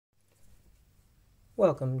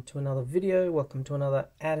Welcome to another video, welcome to another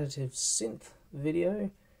additive synth video.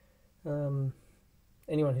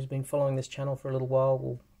 Anyone who's been following this channel for a little while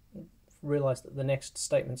will realise that the next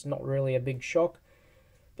statement's not really a big shock,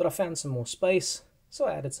 but I found some more space, so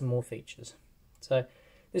I added some more features. So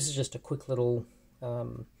this is just a quick little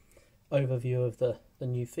overview of the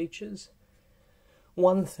new features.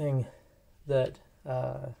 One thing that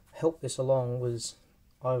helped this along was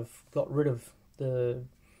I've got rid of the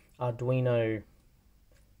Arduino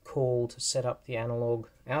call to set up the analog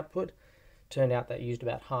output. Turned out that used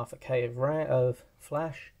about half a K of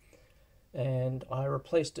flash, and I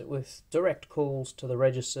replaced it with direct calls to the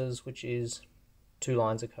registers, which is 2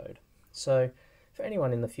 lines of code. So for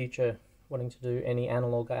anyone in the future wanting to do any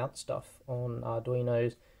analog out stuff on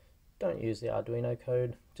Arduinos, don't use the Arduino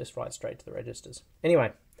code, just write straight to the registers.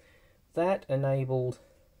 Anyway, that enabled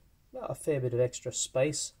a fair bit of extra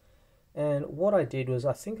space. And what I did was,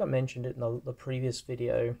 I think I mentioned it in the previous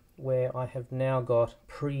video, where I have now got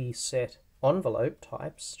preset envelope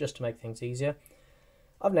types, just to make things easier.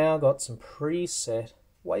 I've now got some preset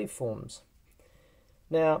waveforms.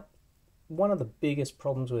 Now, one of the biggest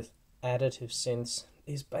problems with additive synths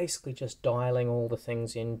is basically just dialing all the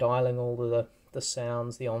things in, dialing all the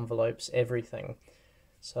sounds, the envelopes, everything.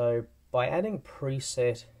 So by adding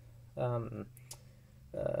preset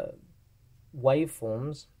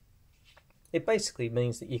waveforms, it basically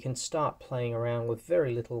means that you can start playing around with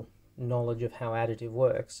very little knowledge of how additive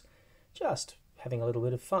works, just having a little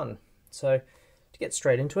bit of fun. So to get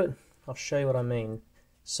straight into it, I'll show you what I mean.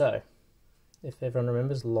 So if everyone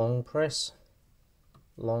remembers, long press,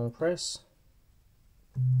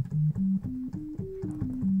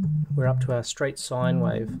 we're up to our straight sine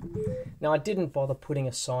wave. Now I didn't bother putting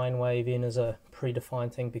a sine wave in as a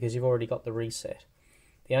predefined thing because you've already got the reset.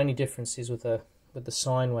 The only difference is with the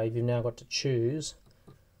sine wave, you've now got to choose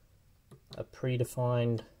a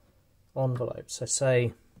predefined envelope. So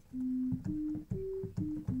say,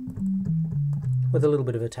 with a little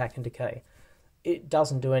bit of attack and decay, it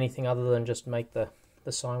doesn't do anything other than just make the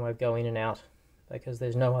sine wave go in and out, because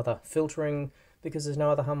there's no other filtering, because there's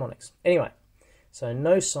no other harmonics. Anyway, so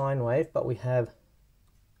no sine wave, but we have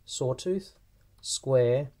sawtooth,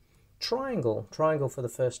 square, triangle for the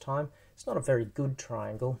first time. It's not a very good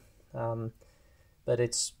triangle, but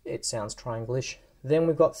it sounds triangle-ish. Then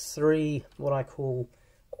we've got 3 what I call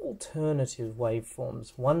alternative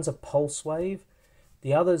waveforms. One's a pulse wave,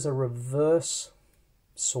 the other's a reverse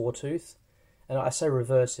sawtooth, and I say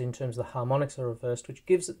reverse in terms of the harmonics are reversed, which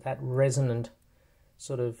gives it that resonant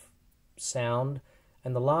sort of sound.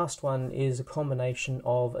 And the last one is a combination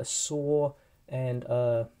of a saw and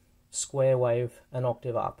a square wave an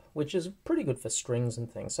octave up, which is pretty good for strings and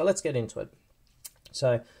things. So let's get into it.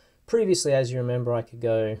 So previously, as you remember, I could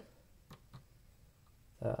go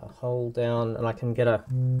hold down and I can get a,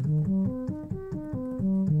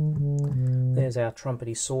 there's our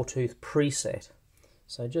trumpety sawtooth preset.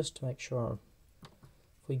 So just to make sure,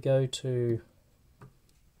 if we go to,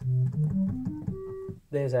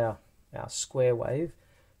 there's our square wave.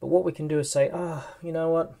 But what we can do is say, you know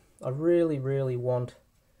what, I really want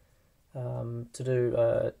to do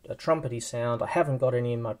a trumpety sound. I haven't got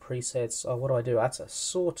any in my presets. What do? That's a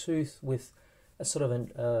sawtooth with a sort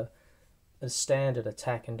of a standard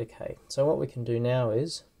attack and decay. So what we can do now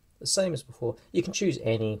is the same as before. You can choose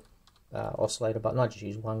any oscillator button. I just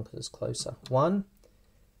use one because it's closer. 1,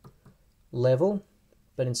 level,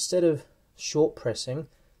 but instead of short pressing,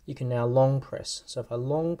 you can now long press. So if I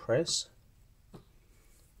long press,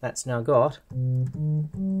 that's now got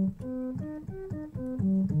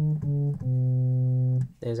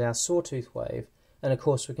there's our sawtooth wave. And of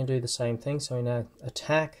course we can do the same thing. So we now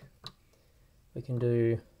attack, we can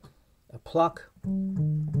do a pluck,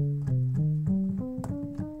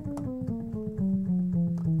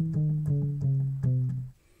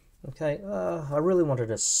 okay, I really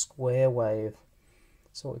wanted a square wave.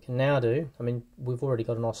 So what we can now do, I mean, we've already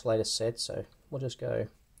got an oscillator set, so we'll just go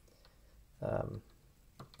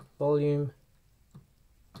volume,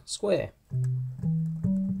 square.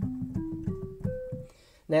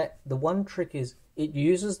 Now, the one trick is it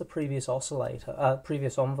uses the previous oscillator,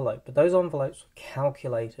 previous envelope, but those envelopes were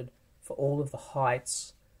calculated for all of the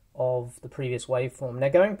heights of the previous waveform. Now,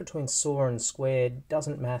 going between saw and square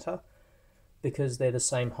doesn't matter because they're the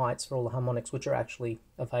same heights for all the harmonics, which are actually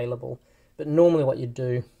available. But normally what you'd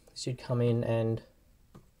do is you'd come in and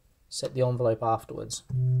set the envelope afterwards.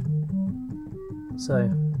 So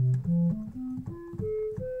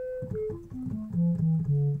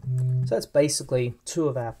that's basically 2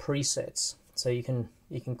 of our presets. So you can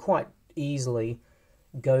quite easily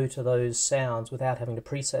go to those sounds without having to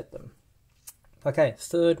preset them. Okay,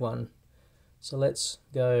 third one, So let's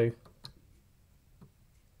go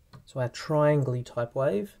to our triangle-y type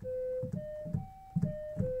wave.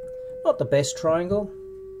 Not the best triangle,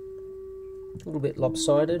 a little bit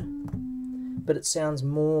lopsided, but it sounds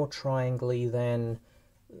more triangle-y than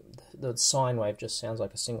the sine wave just sounds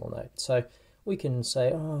like a single note. So we can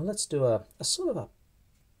say, oh, let's do a sort of a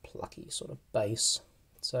plucky sort of bass.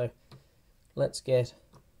 So let's get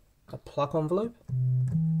a pluck envelope.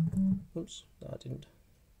 Oops, no, I didn't.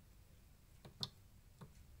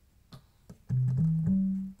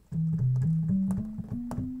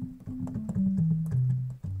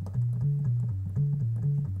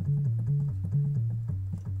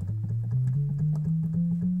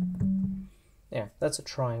 Yeah, that's a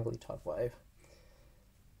triangle type wave.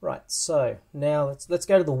 Right, so now let's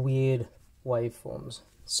go to the weird waveforms.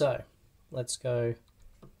 So let's go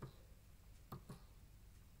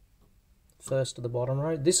first to the bottom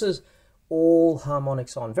row. This is all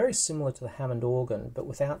harmonics on, very similar to the Hammond organ, but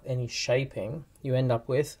without any shaping. You end up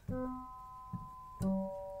with, well,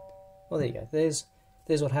 there you go. There's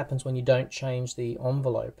what happens when you don't change the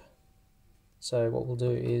envelope. So what we'll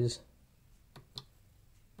do is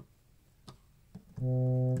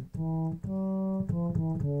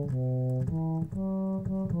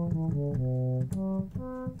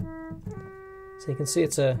so you can see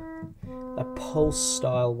it's a pulse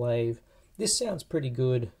style wave. This sounds pretty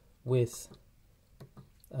good with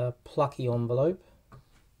a plucky envelope.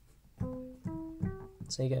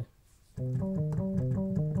 So you go.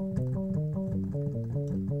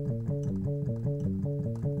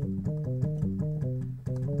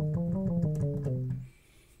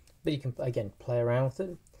 But you can again play around with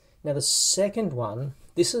it. Now the second one,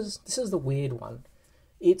 this is the weird one.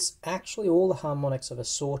 It's actually all the harmonics of a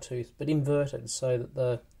sawtooth, but inverted, so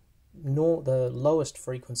that the lowest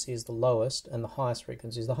frequency is the lowest and the highest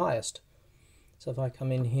frequency is the highest. So if I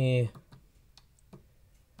come in here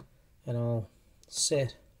and I'll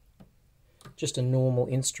set just a normal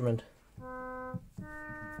instrument.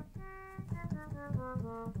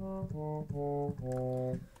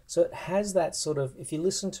 So it has that sort of, if you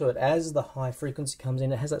listen to it as the high frequency comes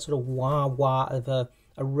in, it has that sort of wah wah of a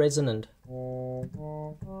resonant.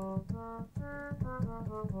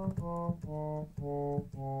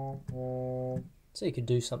 So you could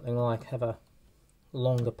do something like have a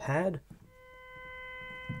longer pad.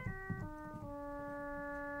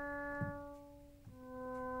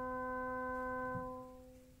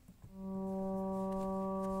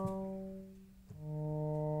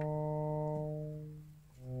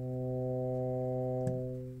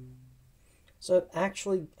 So it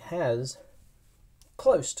actually has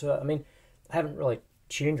close to, I mean, I haven't really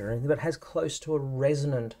tuned or anything, but it has close to a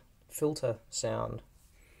resonant filter sound.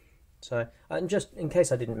 So, and just in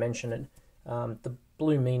case I didn't mention it, the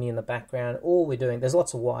Blue Meanie in the background, all we're doing, there's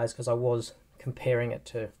lots of wires because I was comparing it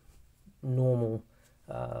to normal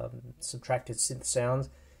subtracted synth sounds,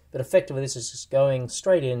 but effectively this is just going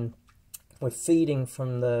straight in. We're feeding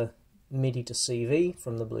from the MIDI to CV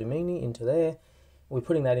from the Blue Meanie into there. We're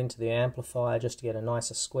putting that into the amplifier just to get a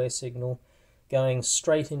nicer square signal, going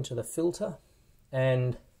straight into the filter,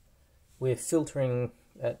 and we're filtering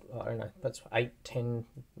at, I don't know, that's 8, 10,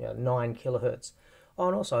 9 kilohertz. Oh,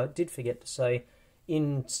 and also I did forget to say,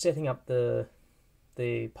 in setting up the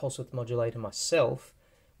pulse width modulator myself,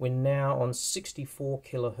 we're now on 64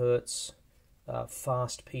 kilohertz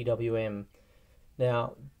fast PWM.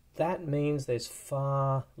 Now that means there's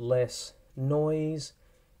far less noise.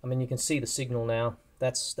 I mean, you can see the signal now.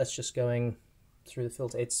 That's just going through the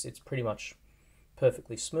filter. It's pretty much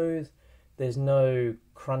perfectly smooth. There's no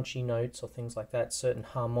crunchy notes or things like that, certain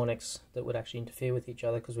harmonics that would actually interfere with each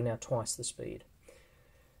other because we're now twice the speed.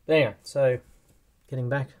 But anyway, so getting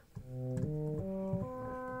back,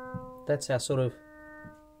 that's our sort of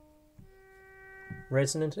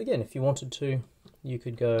resonant. Again, if you wanted to, you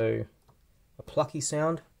could go a plucky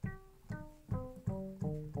sound.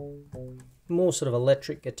 More sort of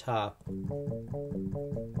electric guitar,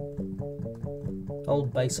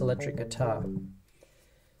 old bass electric guitar.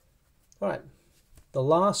 Right, the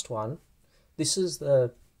last one, this is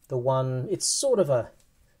the one, it's sort of a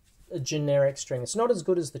generic string. It's not as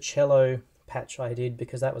good as the cello patch I did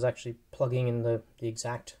because that was actually plugging in the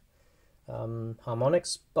exact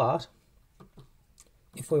harmonics, but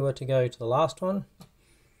if we were to go to the last one,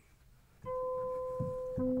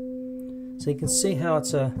 so you can see how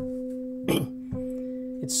it's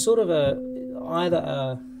it's sort of either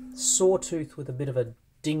a sawtooth with a bit of a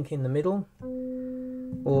dink in the middle,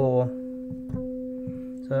 or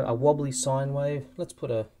so a wobbly sine wave. Let's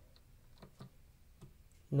put a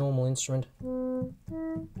normal instrument.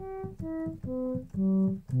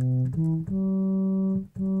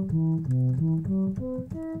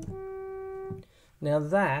 Now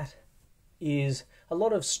that is, a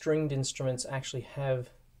lot of stringed instruments actually have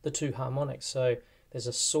the two harmonics. So there's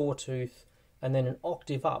a sawtooth, and then an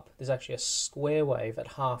octave up, there's actually a square wave at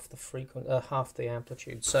half the half the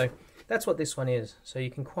amplitude. So that's what this one is. So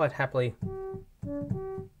you can quite happily,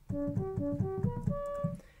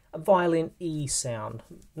 a violin E sound.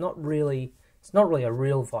 Not really, it's not really a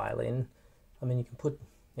real violin. I mean, you can put,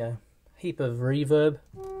 you know, a heap of reverb.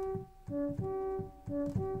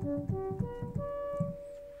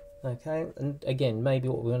 Okay, and again, maybe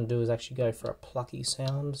what we're going to do is actually go for a plucky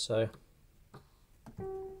sound. So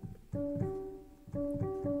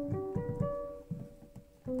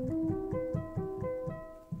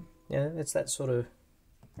yeah, it's that sort of,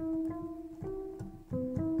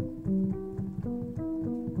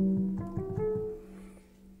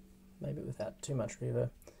 maybe without too much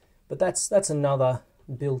reverb. But that's another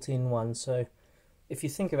built-in one. So if you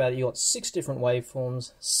think about it, you've got 6 different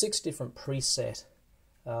waveforms, 6 different preset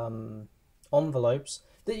envelopes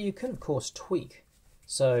that you can of course tweak.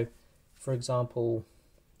 So for example,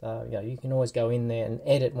 you know, you can always go in there and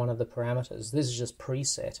edit one of the parameters. This is just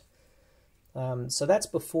preset. So that's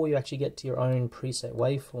before you actually get to your own preset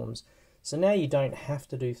waveforms. So now you don't have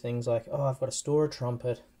to do things like, oh, I've got to store a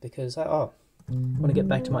trumpet because, oh, I want to get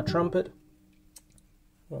back to my trumpet.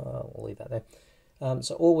 We'll leave that there.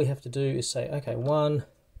 So all we have to do is say, okay, 1,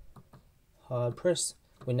 hard press.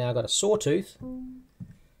 We now got a sawtooth.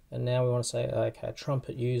 And now we want to say, okay, a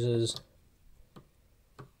trumpet uses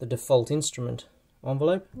the default instrument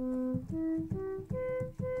envelope.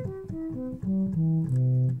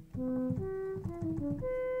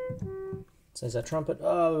 So there's our trumpet.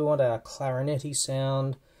 Oh, we want our clarinety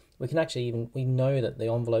sound. We can actually we know that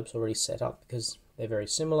the envelope's already set up because they're very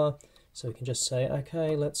similar. So we can just say,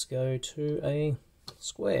 okay, let's go to a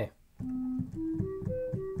square.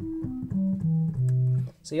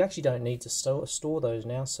 So you actually don't need to store those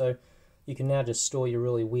now, so you can now just store your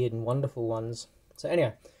really weird and wonderful ones. So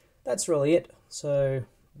anyway, that's really it. So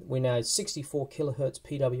we know 64 kilohertz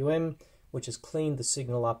PWM, which has cleaned the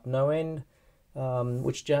signal up no end,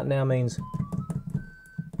 which now means,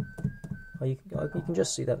 oh, you can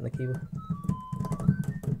just see that in the keyboard.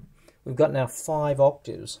 We've got now 5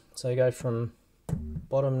 octaves, so you go from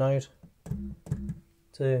bottom note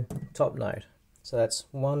to top note. So that's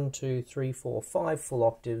 1, 2, 3, 4, 5 full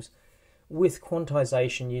octaves. With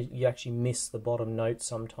quantization, you actually miss the bottom note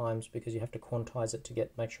sometimes because you have to quantize it to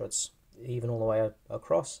make sure it's even all the way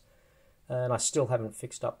across. And I still haven't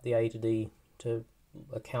fixed up the A to D to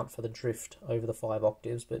account for the drift over the 5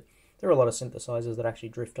 octaves, but there are a lot of synthesizers that actually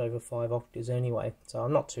drift over 5 octaves anyway, so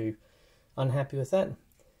I'm not too unhappy with that.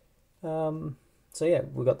 So yeah,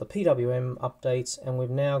 we've got the PWM updates, and we've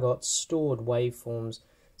now got stored waveforms.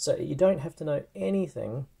 So you don't have to know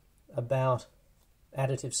anything about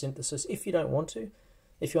additive synthesis if you don't want to.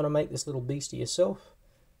 If you want to make this little beastie yourself,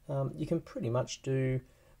 you can pretty much do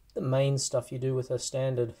the main stuff you do with a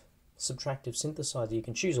standard subtractive synthesizer. You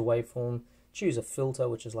can choose a waveform, choose a filter,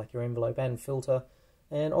 which is like your envelope and filter,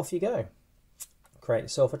 and off you go. Create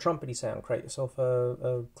yourself a trumpety sound, create yourself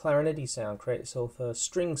a clarinety sound, create yourself a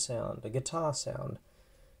string sound, a guitar sound.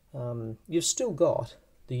 You've still got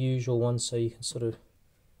the usual ones, so you can sort of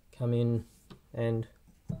come in and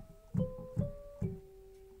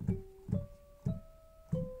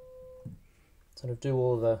sort of do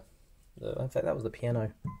all the in fact that was the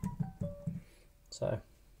piano. So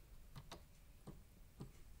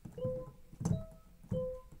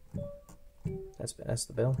that's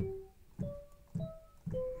the bell.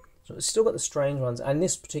 So it's still got the strange ones, and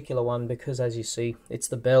this particular one, because as you see, it's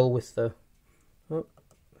the bell with the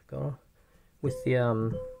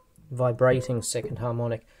vibrating second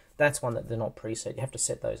harmonic. That's one that they're not preset. You have to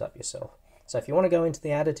set those up yourself. So if you want to go into the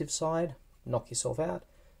additive side, knock yourself out.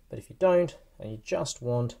 But if you don't, and you just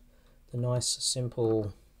want the nice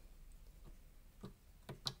simple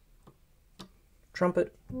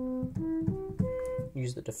trumpet,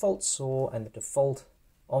 use the default saw and the default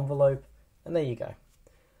envelope, and there you go.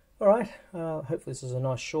 Alright, hopefully this is a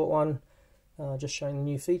nice short one, just showing the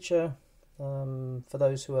new feature. For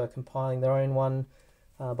those who are compiling their own one,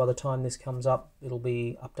 by the time this comes up, it'll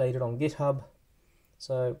be updated on GitHub.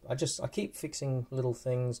 So I keep fixing little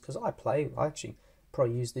things, because I actually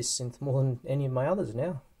probably use this synth more than any of my others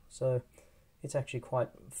now. So it's actually quite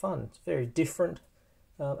fun. It's very different,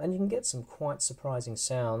 and you can get some quite surprising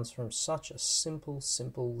sounds from such a simple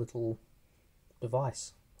little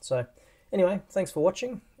device. So anyway, thanks for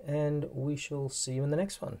watching, and we shall see you in the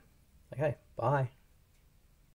next one. Okay, bye.